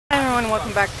everyone,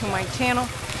 welcome back to my channel.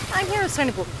 I'm here at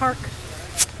Sunnybrook Park.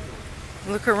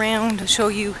 Look around to show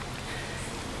you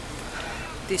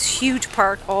this huge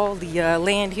park. All the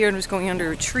land here is going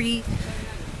under a tree.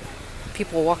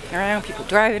 People walking around, people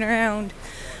driving around,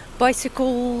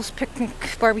 bicycles, picnic,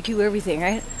 barbecue, everything,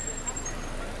 right?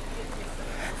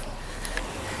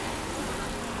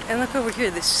 And look over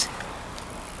here, this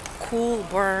cool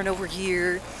barn over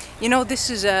here. You know, this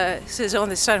is says on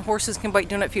the sign, horses can bite,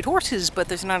 do not feed horses, but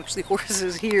there's not actually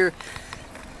horses here.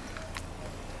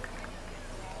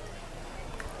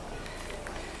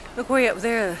 Look way up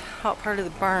there, the hot part of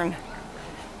the barn.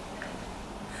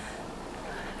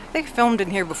 I think I filmed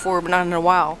in here before, but not in a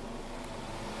while.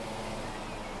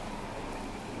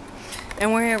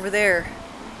 And way over there,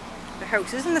 the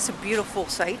house. Isn't this a beautiful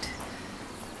sight?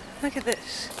 Look at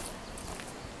this.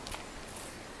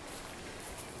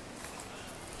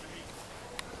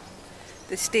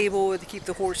 The stable where they keep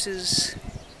the horses.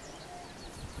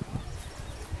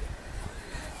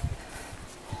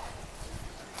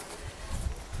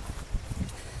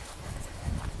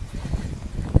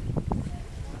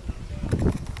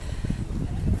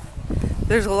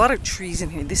 There's a lot of trees in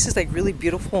here. This is like really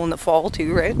beautiful in the fall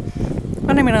too, right?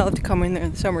 I mean, I love to come in there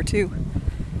in the summer too.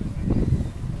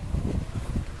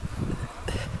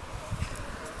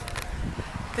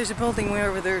 There's a building way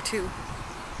over there too.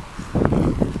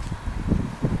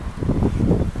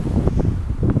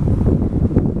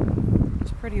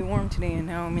 It's pretty warm today, and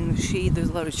now I'm in the shade. There's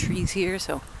a lot of trees here,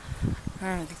 so I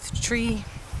don't know, I think it's a tree.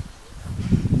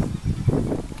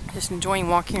 Just enjoying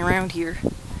walking around here.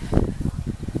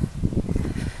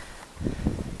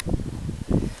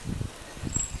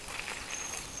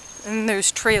 And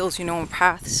there's trails, you know, and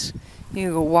paths. You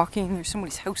can go walking. There's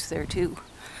somebody's house there too.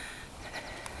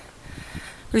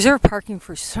 Reserve parking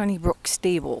for Sunnybrook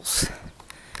stables.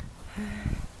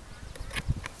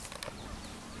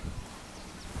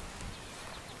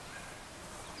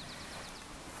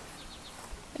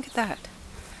 Look at that.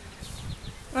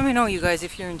 Let me know, you guys,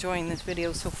 if you're enjoying this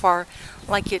video so far.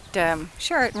 Like it,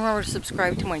 share it, and remember to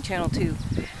subscribe to my channel too.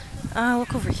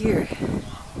 Look over here.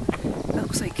 That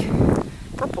looks like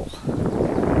purple.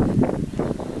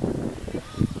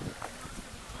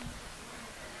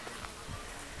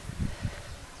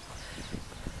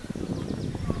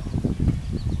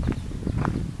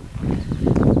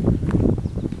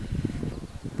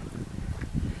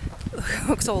 It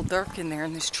looks all dark in there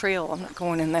in this trail. I'm not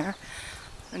going in there.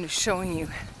 I'm just showing you.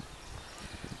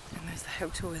 And there's the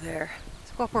house over there.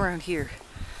 Let's go up around here.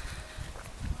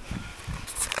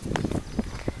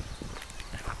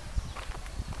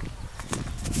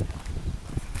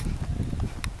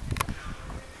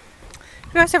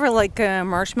 You guys ever like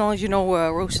marshmallows? You know,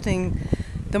 roasting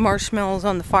the marshmallows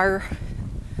on the fire.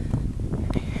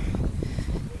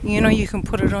 You know, you can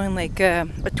put it on like a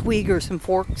twig or some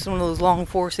forks, one of those long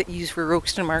forks that you use for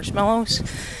roasting marshmallows.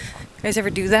 You guys ever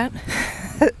do that?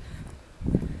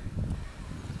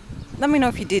 Let me know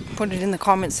if you did. Put it in the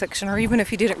comments section, or even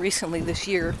if you did it recently this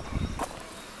year.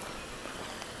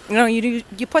 You know, you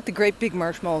put the great big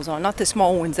marshmallows on, not the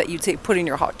small ones that you'd say put in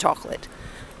your hot chocolate.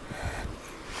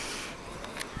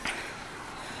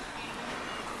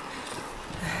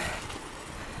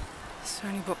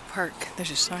 Sunnybrook Park.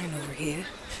 There's a sign over here.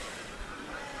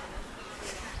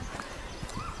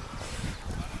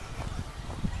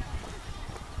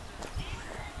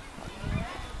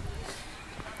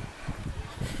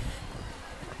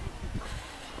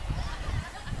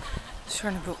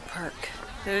 Sunnybrook Park.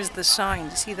 There's the sign. Do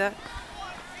you see that?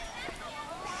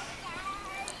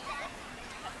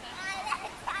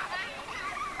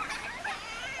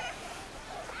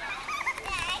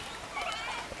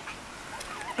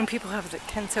 And people have the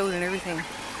tents out and everything.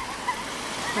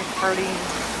 Like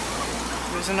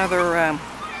partying. There's another,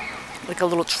 like a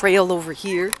little trail over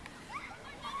here.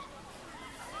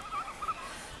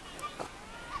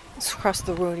 It's across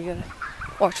the road. You gotta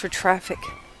watch for traffic.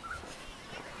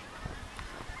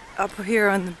 Up here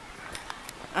on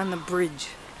the bridge.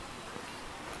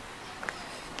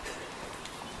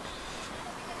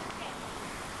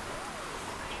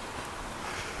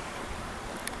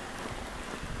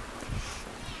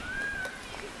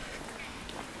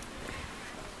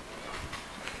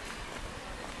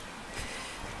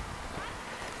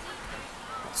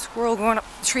 Squirrel going up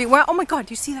the tree. Wow, oh my god,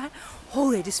 do you see that?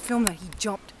 Holy, I just filmed that. He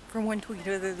jumped from one twig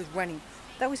to the other, running.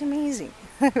 That was amazing.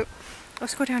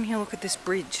 Let's go down here and look at this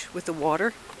bridge with the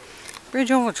water.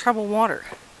 Bridge over troubled water.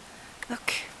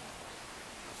 Look.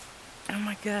 Oh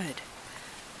my god.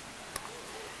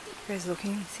 You guys look,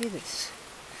 can you see this?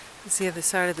 It's the other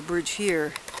side of the bridge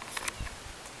here.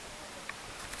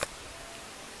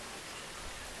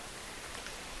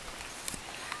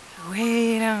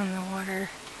 way down in the water.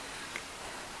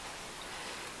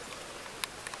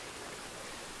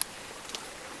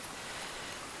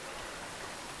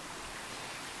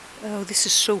 Oh, this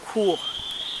is so cool.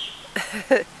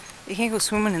 You can't go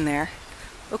swimming in there.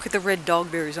 Look at the red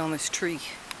dog berries on this tree.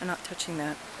 I'm not touching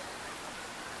that.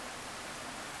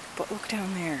 But look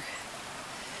down there.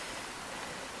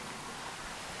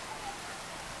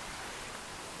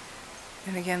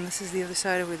 And again, this is the other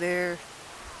side over there.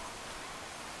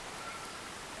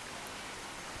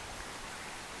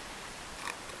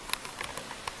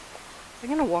 I'm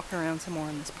going to walk around some more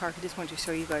in this park. I just want to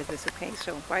show you guys this, okay?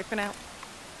 So, bye for now.